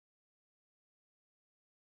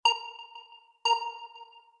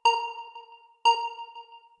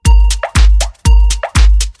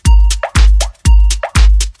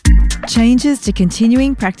Changes to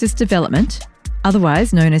continuing practice development,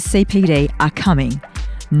 otherwise known as CPD, are coming,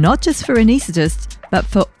 not just for anaesthetists, but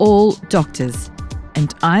for all doctors.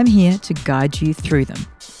 And I'm here to guide you through them.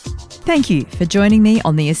 Thank you for joining me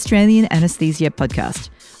on the Australian Anaesthesia Podcast.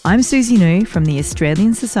 I'm Susie New from the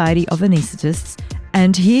Australian Society of Anaesthetists,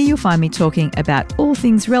 and here you'll find me talking about all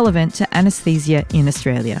things relevant to anaesthesia in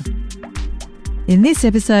Australia. In this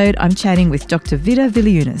episode, I'm chatting with Dr. Vida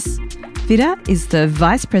Viliunas. Vida is the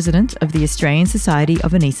Vice President of the Australian Society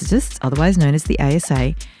of Anaesthetists, otherwise known as the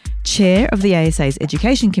ASA, Chair of the ASA's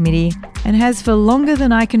Education Committee, and has for longer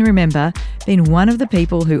than I can remember been one of the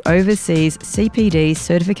people who oversees CPD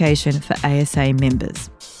certification for ASA members.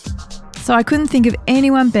 So I couldn't think of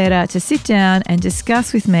anyone better to sit down and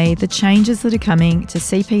discuss with me the changes that are coming to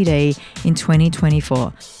CPD in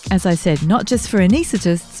 2024. As I said, not just for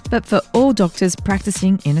anaesthetists, but for all doctors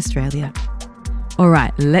practicing in Australia. All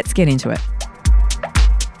right, let's get into it.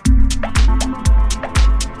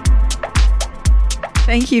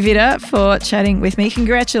 Thank you, Vida, for chatting with me.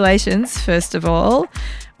 Congratulations, first of all,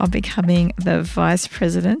 on becoming the Vice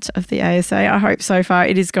President of the ASA. I hope so far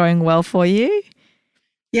it is going well for you.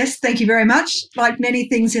 Yes, thank you very much. Like many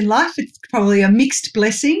things in life, it's probably a mixed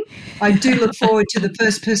blessing. I do look forward to the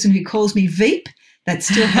first person who calls me Veep. That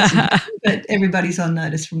still hasn't happened, but everybody's on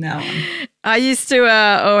notice from now on. I used to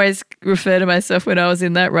always refer to myself when I was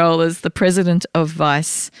in that role as the President of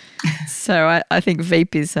Vice. So I think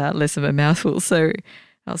Veep is less of a mouthful, so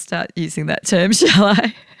I'll start using that term, shall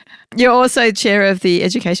I? You're also Chair of the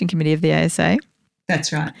Education Committee of the ASA.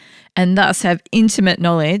 That's right. And thus have intimate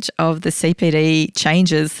knowledge of the CPD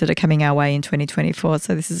changes that are coming our way in 2024.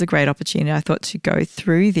 So this is a great opportunity, I thought, to go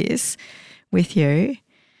through this with you.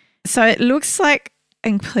 So it looks like,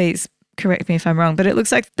 and please correct me if I'm wrong, but it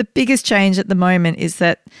looks like the biggest change at the moment is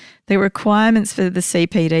that the requirements for the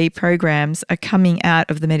CPD programs are coming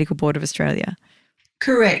out of the Medical Board of Australia.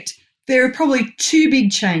 Correct. There are probably two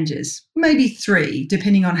big changes, maybe three,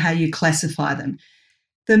 depending on how you classify them.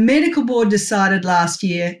 The Medical Board decided last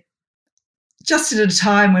year, just at a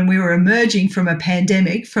time when we were emerging from a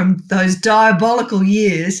pandemic, from those diabolical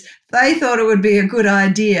years, they thought it would be a good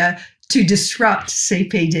idea to disrupt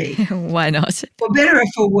CPD. Why not? For better or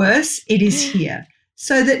for worse, it is here.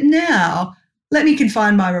 So that now, let me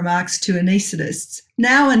confine my remarks to anaesthetists.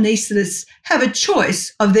 Now anaesthetists have a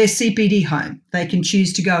choice of their CPD home. They can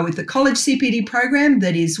choose to go with the college CPD program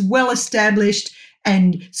that is well established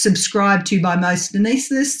and subscribed to by most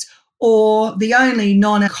anaesthetists, or the only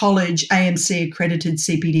non-college AMC accredited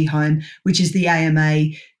CPD home, which is the AMA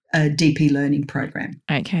DP Learning Program.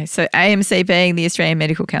 Okay, so AMC being the Australian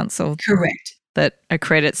Medical Council. Correct. That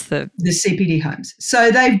accredits the CPD homes.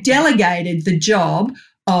 So they've delegated the job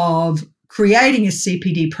of creating a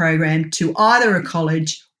CPD program to either a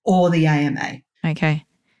college or the AMA. Okay.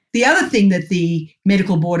 The other thing that the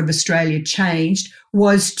Medical Board of Australia changed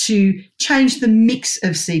was to change the mix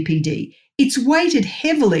of CPD. It's weighted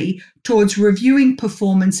heavily towards reviewing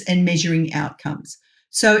performance and measuring outcomes.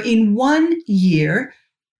 So in 1 year,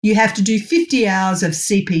 you have to do 50 hours of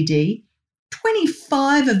CPD.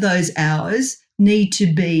 25 of those hours need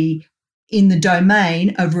to be in the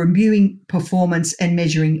domain of reviewing performance and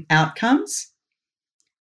measuring outcomes.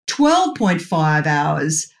 12.5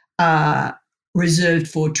 hours are reserved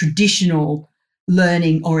for traditional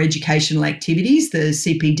learning or educational activities, the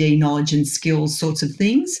CPD knowledge and skills sorts of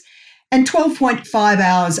things, and 12.5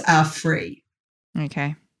 hours are free.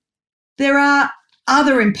 Okay. There are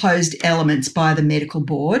other imposed elements by the Medical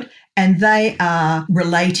Board, and they are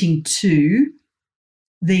relating to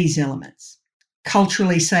these elements.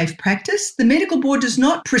 Culturally safe practice. The Medical Board does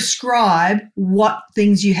not prescribe what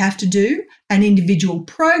things you have to do. An individual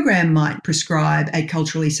program might prescribe a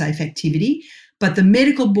culturally safe activity, but the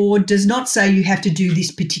Medical Board does not say you have to do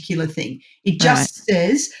this particular thing. It just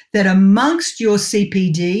says that amongst your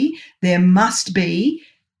CPD, there must be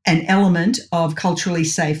an element of culturally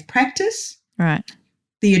safe practice. Right.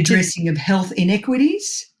 The addressing of health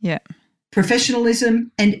inequities. Yeah.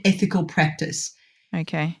 Professionalism and ethical practice.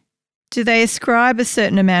 Okay. Do they ascribe a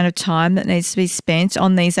certain amount of time that needs to be spent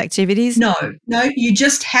on these activities? No, you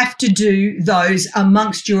just have to do those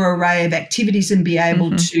amongst your array of activities and be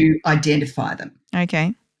able to identify them.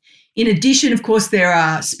 Okay. In addition, of course, there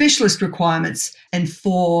are specialist requirements, and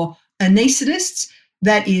for anaesthetists,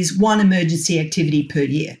 that is one emergency activity per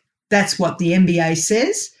year. That's what the MBA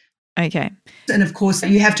says. Okay. And, of course,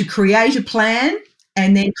 you have to create a plan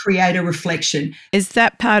and then create a reflection. Is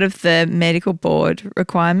that part of the Medical Board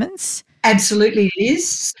requirements? Absolutely it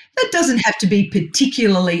is. That doesn't have to be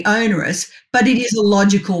particularly onerous, but it is a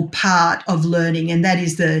logical part of learning, and that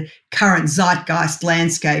is the current zeitgeist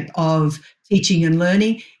landscape of teaching and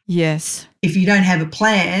learning. Yes. If you don't have a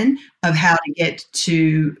plan of how to get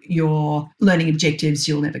to your learning objectives,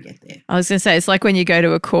 you'll never get there. I was going to say, it's like when you go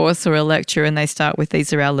to a course or a lecture and they start with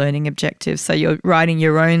these are our learning objectives. So you're writing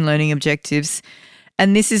your own learning objectives.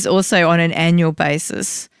 And this is also on an annual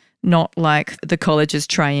basis, not like the college's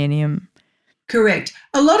triennium. Correct.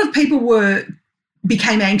 A lot of people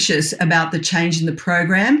became anxious about the change in the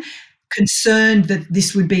program, concerned that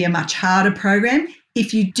this would be a much harder program.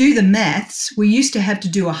 If you do the maths, we used to have to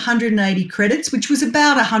do 180 credits, which was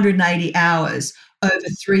about 180 hours over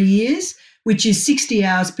 3 years, which is 60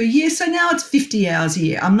 hours per year. So now it's 50 hours a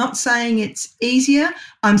year. I'm not saying it's easier.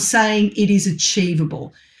 I'm saying it is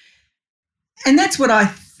achievable. And that's what I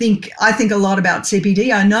think. I think a lot about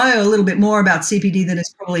CPD. I know a little bit more about CPD than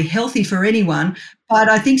is probably healthy for anyone, but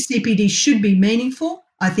I think CPD should be meaningful.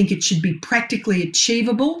 I think it should be practically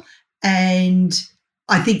achievable, and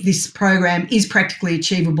I think this program is practically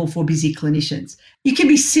achievable for busy clinicians. You can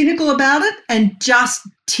be cynical about it and just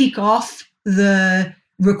tick off the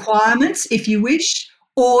requirements if you wish,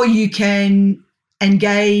 or you can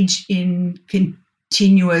engage in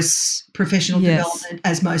continuous professional development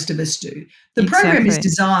as most of us do. The program is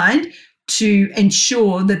designed to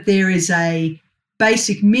ensure that there is a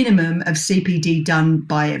basic minimum of CPD done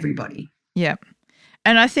by everybody. Yeah.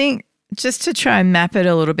 And I think just to try and map it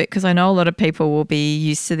a little bit, because I know a lot of people will be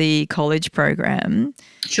used to the college program.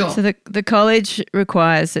 Sure. So the college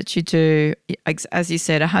requires that you do, as you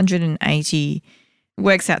said, 180,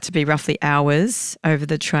 works out to be roughly hours over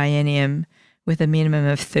the triennium with a minimum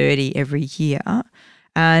of 30 every year.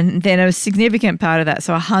 And then a significant part of that,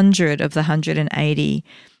 so 100 of the 180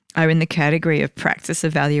 are in the category of practice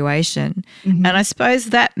evaluation. Mm-hmm. And I suppose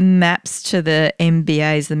that maps to the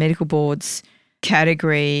MBA's, the medical board's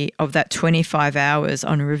category of that 25 hours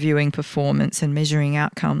on reviewing performance and measuring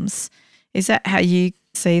outcomes. Is that how you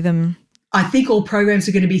see them? I think all programs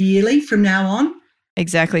are going to be yearly from now on.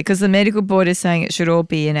 Exactly, because the medical board is saying it should all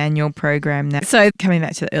be an annual program now. So coming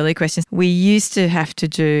back to the earlier questions, we used to have to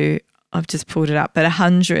do, I've just pulled it up, but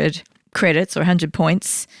 100 credits or 100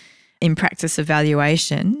 points in practice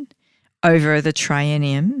evaluation over the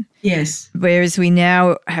triennium. Yes. Whereas we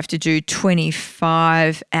now have to do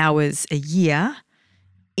 25 hours a year.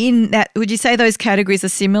 In that, would you say those categories are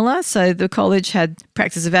similar? So the college had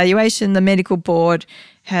practice evaluation, the medical board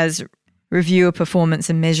has review of performance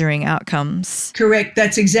and measuring outcomes. Correct.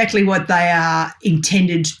 That's exactly what they are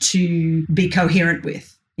intended to be coherent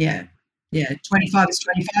with. Yeah. Yeah. 25 is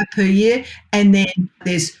 25 per year. And then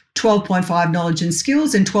there's 12.5 knowledge and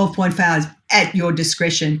skills and 12.5 at your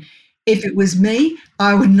discretion. If it was me,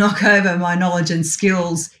 I would knock over my knowledge and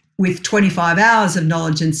skills with 25 hours of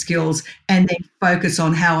knowledge and skills and then focus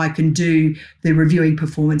on how I can do the reviewing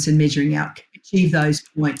performance and measuring out, achieve those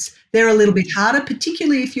points. They're a little bit harder,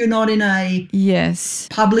 particularly if you're not in a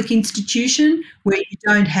public institution where you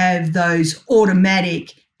don't have those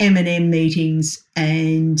automatic M&M meetings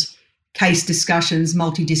and case discussions,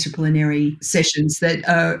 multidisciplinary sessions that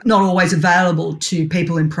are not always available to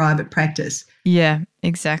people in private practice. Yeah,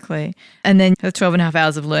 exactly. And then the 12 and a half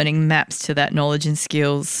hours of learning maps to that knowledge and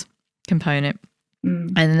skills component.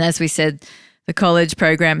 And then, as we said, the college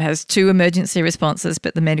program has 2 emergency responses,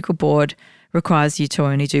 but the medical board requires you to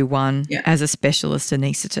only do one as a specialist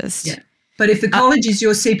anaesthetist. Yeah. But if the college is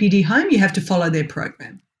your CPD home, you have to follow their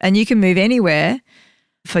program. And you can move anywhere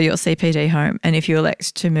for your CPD home. And if you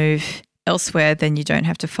elect to move elsewhere, then you don't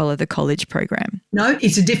have to follow the college program. No,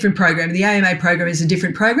 it's a different program. The AMA program is a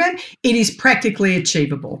different program. It is practically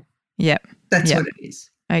achievable. Yep. That's what it is.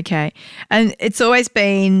 Okay. And it's always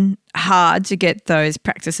been hard to get those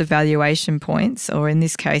practice evaluation points, or in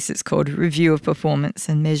this case, it's called review of performance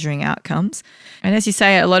and measuring outcomes. And as you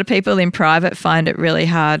say, a lot of people in private find it really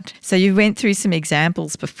hard. So you went through some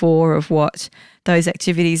examples before of what those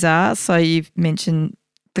activities are. So you've mentioned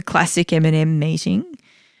the classic M&M meeting.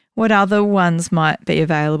 What other ones might be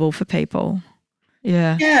available for people?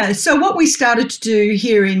 Yeah. So what we started to do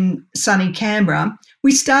here in sunny Canberra,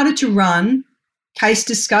 we started to run case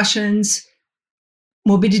discussions,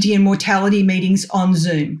 morbidity and mortality meetings on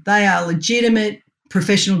Zoom. They are legitimate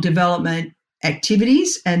professional development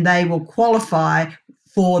activities and they will qualify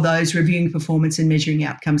for those reviewing performance and measuring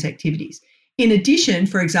outcomes activities. In addition,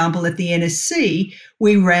 for example, at the NSC,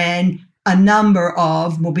 we ran a number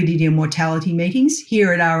of morbidity and mortality meetings.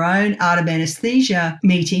 Here at our own Art of Anaesthesia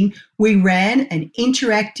meeting, we ran an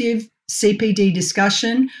interactive CPD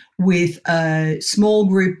discussion with a small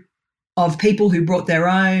group of people who brought their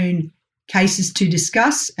own cases to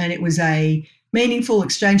discuss, and it was a meaningful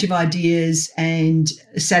exchange of ideas and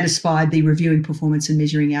satisfied the reviewing performance and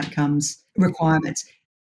measuring outcomes requirements.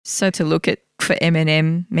 So to look at for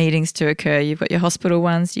M&M meetings to occur. You've got your hospital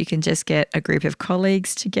ones. You can just get a group of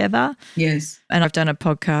colleagues together. Yes. And I've done a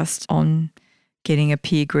podcast on getting a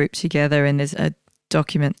peer group together, and there's a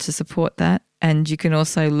document to support that. And you can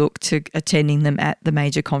also look to attending them at the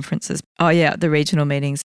major conferences. Oh, yeah, the regional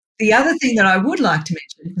meetings. The other thing that I would like to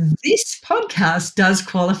mention, this podcast does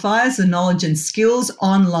qualify as a knowledge and skills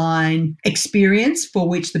online experience for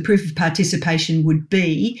which the proof of participation would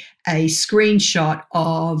be a screenshot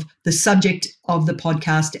of the subject of the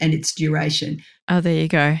podcast and its duration. Oh, there you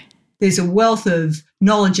go. There's a wealth of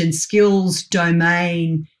knowledge and skills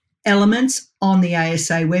domain elements on the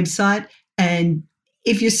ASA website, and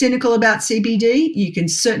if you're cynical about CPD, you can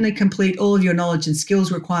certainly complete all of your knowledge and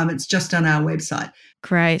skills requirements just on our website.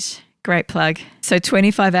 Great plug. So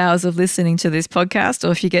 25 hours of listening to this podcast,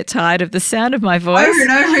 or if you get tired of the sound of my voice, over and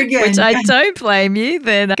over again, which I don't blame you,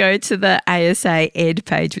 then go to the ASA Ed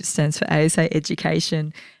page, which stands for ASA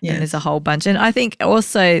Education. Yes. And there's a whole bunch. And I think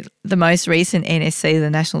also the most recent NSC, the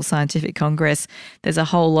National Scientific Congress, there's a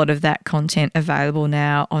whole lot of that content available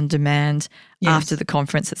now on demand. Yes. After the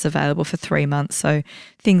conference. It's available for 3 months. So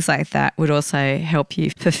things like that would also help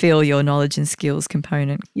you fulfill your knowledge and skills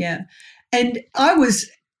component. Yeah. And I was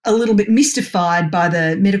a little bit mystified by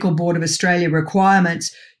the Medical Board of Australia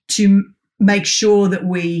requirements to make sure that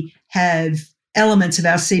we have elements of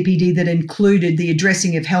our CPD that included the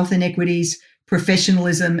addressing of health inequities,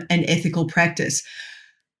 professionalism and ethical practice.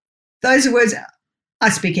 Those are words. I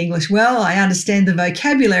speak English well, I understand the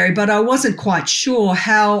vocabulary, but I wasn't quite sure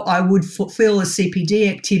how I would fulfill a CPD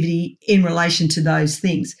activity in relation to those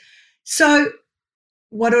things. So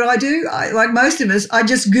what did I do? Like most of us, I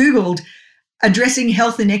just Googled addressing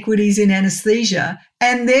health inequities in anaesthesia,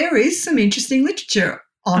 and there is some interesting literature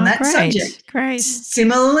on that subject. Great.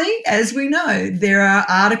 Similarly, as we know, there are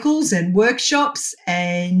articles and workshops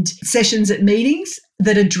and sessions at meetings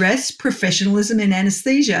that address professionalism in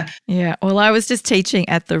anaesthesia. Yeah, well, I was just teaching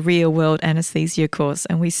at the Real World Anaesthesia course,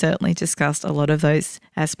 and we certainly discussed a lot of those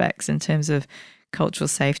aspects in terms of cultural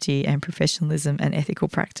safety and professionalism and ethical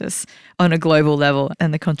practice on a global level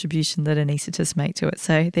and the contribution that anaesthetists make to it.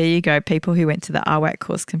 So there you go. People who went to the RWAC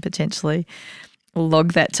course can potentially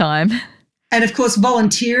log that time. And, of course,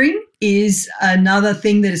 volunteering is another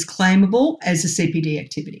thing that is claimable as a CPD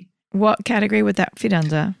activity. What category would that fit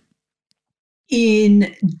under?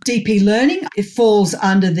 In DP learning, it falls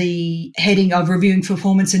under the heading of reviewing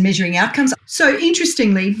performance and measuring outcomes. So,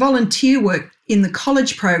 interestingly, volunteer work in the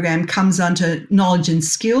college program comes under knowledge and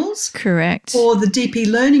skills. Correct. For the DP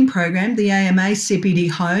learning program, the AMA CPD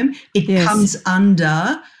Home, it comes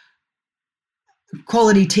under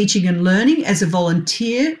quality teaching and learning as a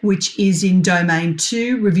volunteer, which is in domain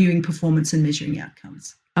 2, reviewing performance and measuring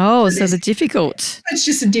outcomes. Oh, so the difficult. It's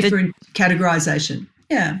just a different categorisation.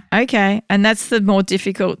 Yeah. Okay. And that's the more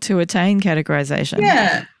difficult to attain categorisation.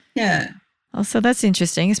 Yeah. Oh, so that's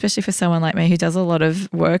interesting, especially for someone like me who does a lot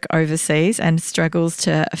of work overseas and struggles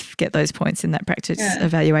to get those points in that practice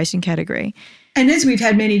evaluation category. And as we've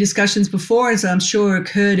had many discussions before, as I'm sure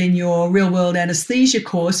occurred in your real-world anaesthesia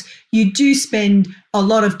course, you do spend a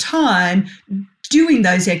lot of time doing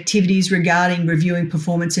those activities regarding reviewing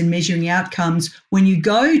performance and measuring outcomes when you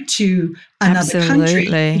go to another country,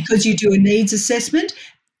 because you do a needs assessment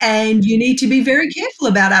and you need to be very careful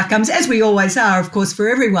about outcomes, as we always are, of course, for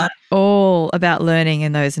everyone. All about learning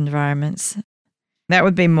in those environments. That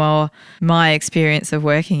would be more my experience of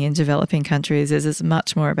working in developing countries, is it's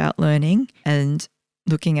much more about learning and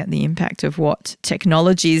looking at the impact of what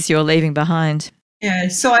technologies you're leaving behind. Yeah,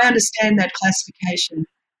 so I understand that classification.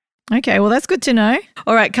 Okay, well, that's good to know.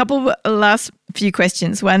 All right, last few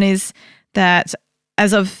questions. One is that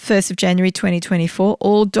as of 1st of January 2024,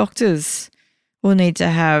 all doctors will need to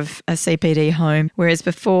have a CPD home, whereas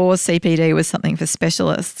before CPD was something for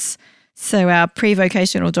specialists. So our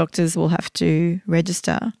pre-vocational doctors will have to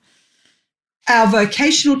register. Our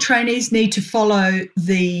vocational trainees need to follow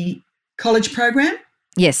the college program?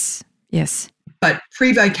 Yes. But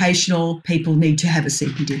pre-vocational people need to have a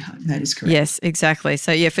CPD home. That is correct. Yes, exactly.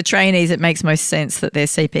 So, for trainees, it makes most sense that their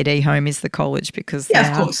CPD home is the college because they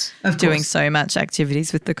are doing so much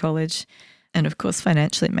activities with the college. And, of course,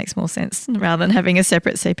 financially it makes more sense rather than having a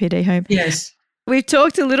separate CPD home. Yes. We've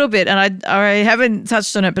talked a little bit, and I haven't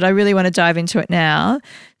touched on it, but I really want to dive into it now.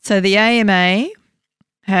 So the AMA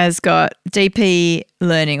has got DP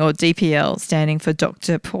Learning, or DPL, standing for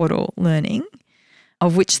Doctor Portal Learning,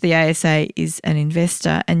 of which the ASA is an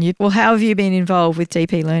investor. And how have you been involved with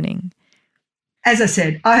DP Learning? As I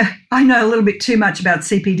said, I know a little bit too much about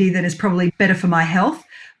CPD that is probably better for my health,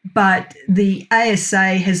 but the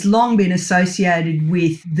ASA has long been associated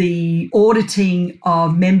with the auditing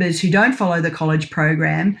of members who don't follow the college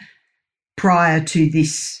program prior to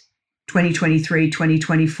this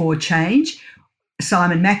 2023-2024 change.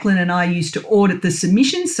 Simon Macklin and I used to audit the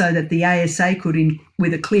submissions so that the ASA could,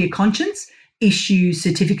 with a clear conscience, issue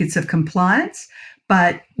certificates of compliance.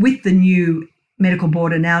 But with the new medical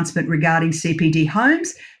board announcement regarding CPD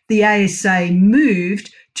homes, the ASA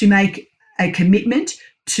moved to make a commitment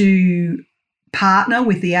to partner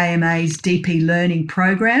with the AMA's DP Learning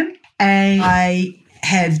program. And I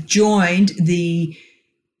have joined the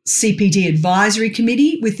CPD Advisory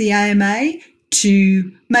Committee with the AMA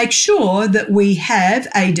to make sure that we have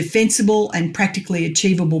a defensible and practically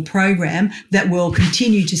achievable program that will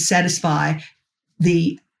continue to satisfy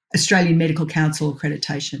the Australian Medical Council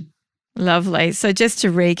accreditation. Lovely. So just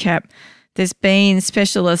to recap, there's been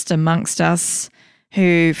specialists amongst us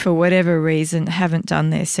who, for whatever reason, haven't done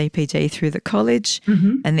their CPD through the college,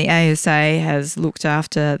 and the ASA has looked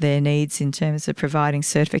after their needs in terms of providing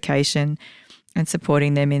certification and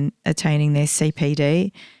supporting them in attaining their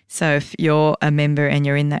CPD. So if you're a member and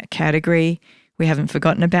you're in that category, we haven't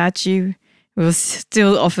forgotten about you. We'll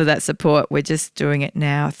still offer that support. We're just doing it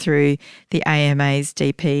now through the AMA's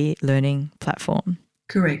DP Learning platform.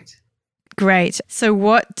 Correct. Great. So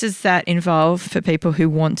what does that involve for people who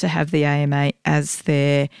want to have the AMA as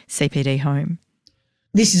their CPD home?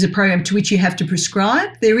 This is a program to which you have to prescribe.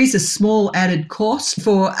 There is a small added cost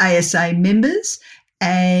for ASA members,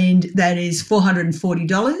 and that is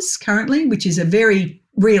 $440 currently, which is a very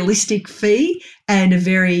realistic fee and a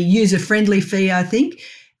very user-friendly fee, I think,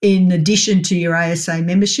 in addition to your ASA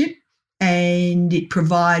membership. And it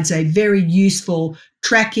provides a very useful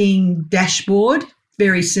tracking dashboard,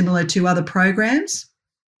 very similar to other programs.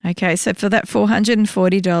 Okay, so for that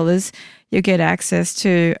 $440, you'll get access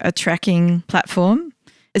to a tracking platform.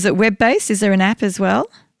 Is it web-based? Is there an app as well?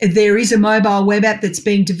 There is a mobile web app that's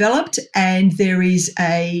being developed, and there is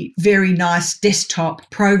a very nice desktop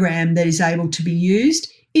program that is able to be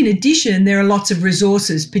used. In addition, there are lots of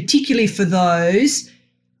resources, particularly for those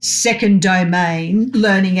second domain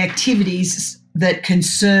learning activities that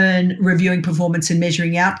concern reviewing performance and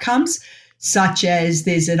measuring outcomes, such as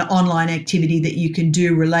there's an online activity that you can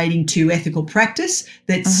do relating to ethical practice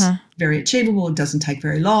that's very achievable, it doesn't take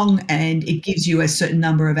very long, and it gives you a certain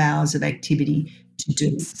number of hours of activity to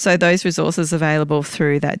do. So those resources available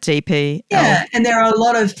through that DP? Yeah, and there are a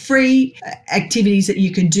lot of free activities that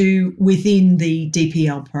you can do within the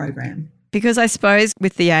DPL program. Because I suppose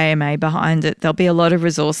with the AMA behind it, there'll be a lot of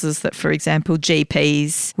resources that, for example,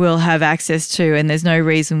 GPs will have access to, and there's no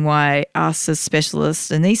reason why us as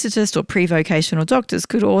specialist anaesthetists or pre-vocational doctors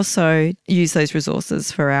could also use those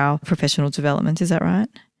resources for our professional development. Is that right?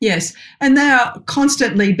 Yes, and they are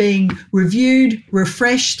constantly being reviewed,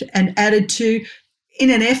 refreshed and added to in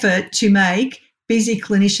an effort to make busy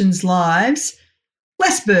clinicians' lives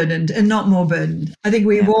less burdened and not more burdened. I think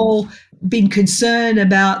we've all been concerned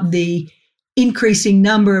about the increasing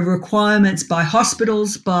number of requirements by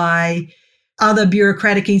hospitals, by other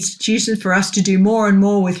bureaucratic institutions for us to do more and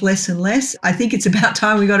more with less and less. I think it's about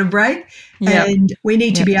time we got a break. And we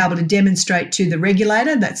need to be able to demonstrate to the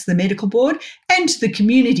regulator, that's the medical board, and to the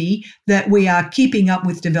community that we are keeping up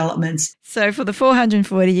with developments. So for the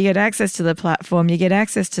 $440, you get access to the platform, you get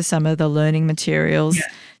access to some of the learning materials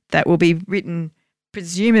that will be written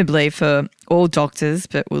presumably for all doctors,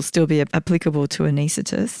 but will still be applicable to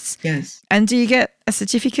anaesthetists. Yes. And do you get a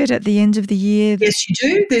certificate at the end of the year? Yes, you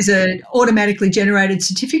do. There's an automatically generated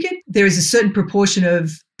certificate. There is a certain proportion of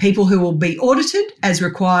people who will be audited as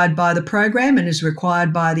required by the program and as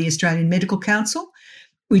required by the Australian Medical Council,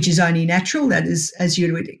 which is only natural. That is as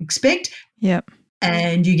you would expect. Yep.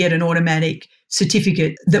 And you get an automatic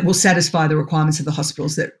certificate that will satisfy the requirements of the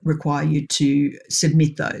hospitals that require you to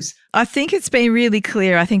submit those. I think it's been really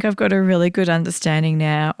clear. I think I've got a really good understanding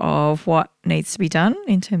now of what needs to be done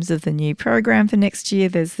in terms of the new program for next year.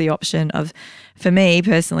 There's the option of, for me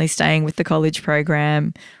personally, staying with the college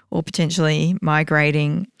program or potentially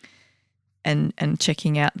migrating and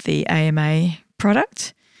checking out the AMA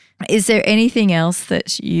product. Is there anything else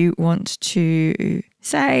that you want to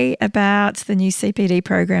say about the new CPD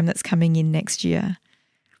program that's coming in next year?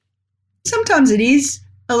 Sometimes it is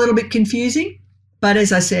a little bit confusing, but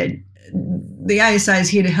as I said, the ASA is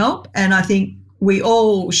here to help, and I think we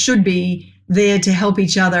all should be there to help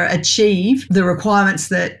each other achieve the requirements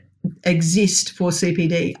that exist for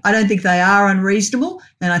CPD. I don't think they are unreasonable,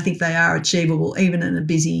 and I think they are achievable even in a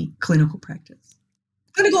busy clinical practice.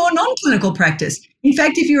 Clinical or non-clinical practice. In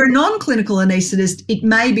fact, if you're a non-clinical anaesthetist, it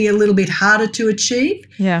may be a little bit harder to achieve.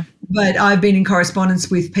 Yeah. But I've been in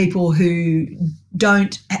correspondence with people who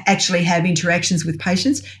don't actually have interactions with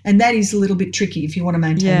patients, and that is a little bit tricky if you want to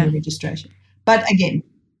maintain your registration. But again,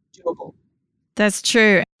 doable. That's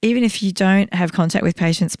true. Even if you don't have contact with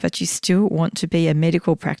patients, but you still want to be a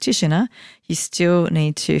medical practitioner, you still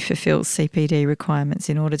need to fulfill CPD requirements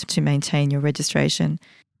in order to maintain your registration.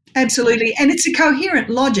 Absolutely. And it's a coherent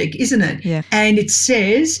logic, isn't it? Yeah. And it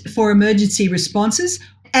says for emergency responses,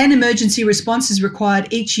 an emergency response is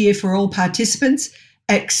required each year for all participants,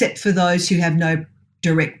 except for those who have no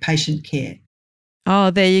direct patient care. Oh,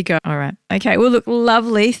 there you go. All right. Okay. Well, look,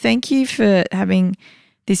 lovely. Thank you for having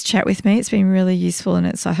this chat with me. It's been really useful, and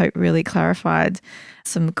it's, I hope, really clarified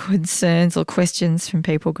some concerns or questions from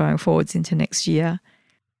people going forwards into next year.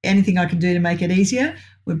 Anything I can do to make it easier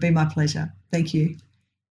would be my pleasure. Thank you.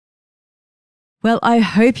 Well, I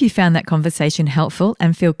hope you found that conversation helpful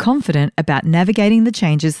and feel confident about navigating the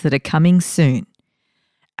changes that are coming soon.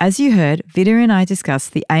 As you heard, Vida and I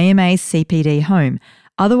discussed the AMA CPD Home,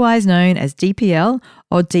 otherwise known as DPL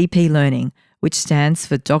or DP Learning, which stands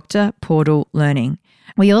for Doctor Portal Learning.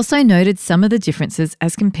 We also noted some of the differences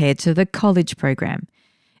as compared to the college program.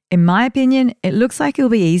 In my opinion, it looks like it'll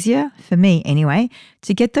be easier, for me anyway,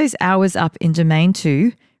 to get those hours up in Domain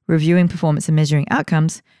 2, reviewing performance and measuring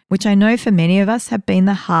outcomes, which I know for many of us have been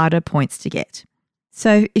the harder points to get.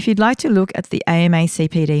 So if you'd like to look at the AMA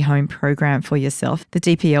CPD Home program for yourself, the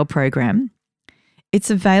DPL program, it's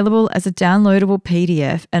available as a downloadable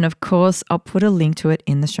PDF, and of course, I'll put a link to it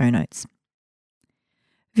in the show notes.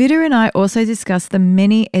 Vida and I also discussed the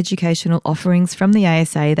many educational offerings from the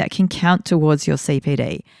ASA that can count towards your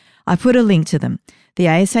CPD. I put a link to them: the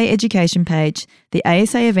ASA education page, the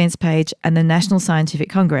ASA events page, and the National Scientific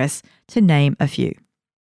Congress, to name a few.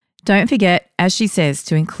 Don't forget, as she says,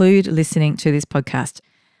 to include listening to this podcast.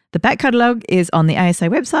 The back catalogue is on the ASA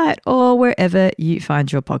website or wherever you find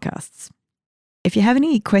your podcasts. If you have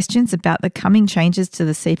any questions about the coming changes to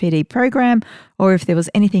the CPD program, or if there was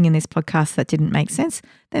anything in this podcast that didn't make sense,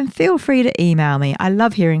 then feel free to email me. I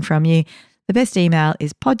love hearing from you. The best email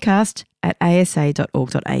is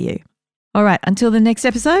podcast@asa.org.au. All right, until the next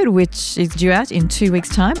episode, which is due out in 2 weeks'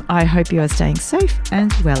 time, I hope you are staying safe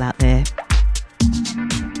and well out there.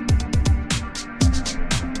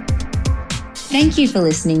 Thank you for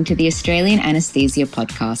listening to the Australian Anaesthesia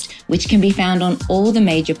Podcast, which can be found on all the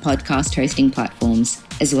major podcast hosting platforms,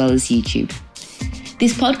 as well as YouTube.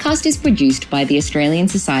 This podcast is produced by the Australian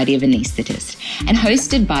Society of Anaesthetists and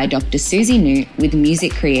hosted by Dr. Susie New, with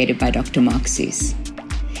music created by Dr. Mark Seuss.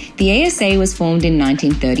 The ASA was formed in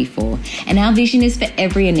 1934, and our vision is for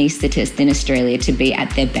every anaesthetist in Australia to be at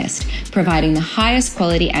their best, providing the highest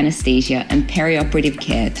quality anaesthesia and perioperative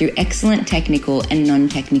care through excellent technical and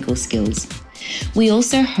non-technical skills. We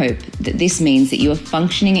also hope that this means that you are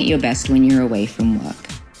functioning at your best when you're away from work.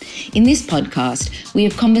 In this podcast, we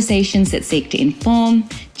have conversations that seek to inform,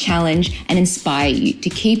 challenge, and inspire you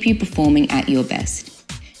to keep you performing at your best.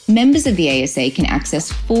 Members of the ASA can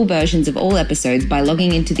access full versions of all episodes by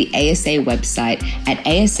logging into the ASA website at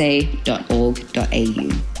asa.org.au.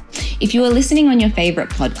 If you are listening on your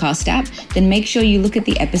favourite podcast app, then make sure you look at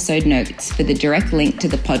the episode notes for the direct link to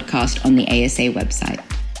the podcast on the ASA website.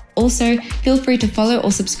 Also, feel free to follow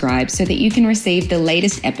or subscribe so that you can receive the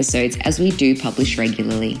latest episodes as we do publish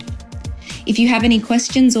regularly. If you have any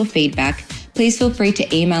questions or feedback, please feel free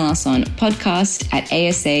to email us on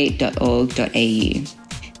podcast@asa.org.au.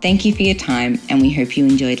 Thank you for your time, and we hope you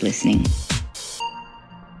enjoyed listening.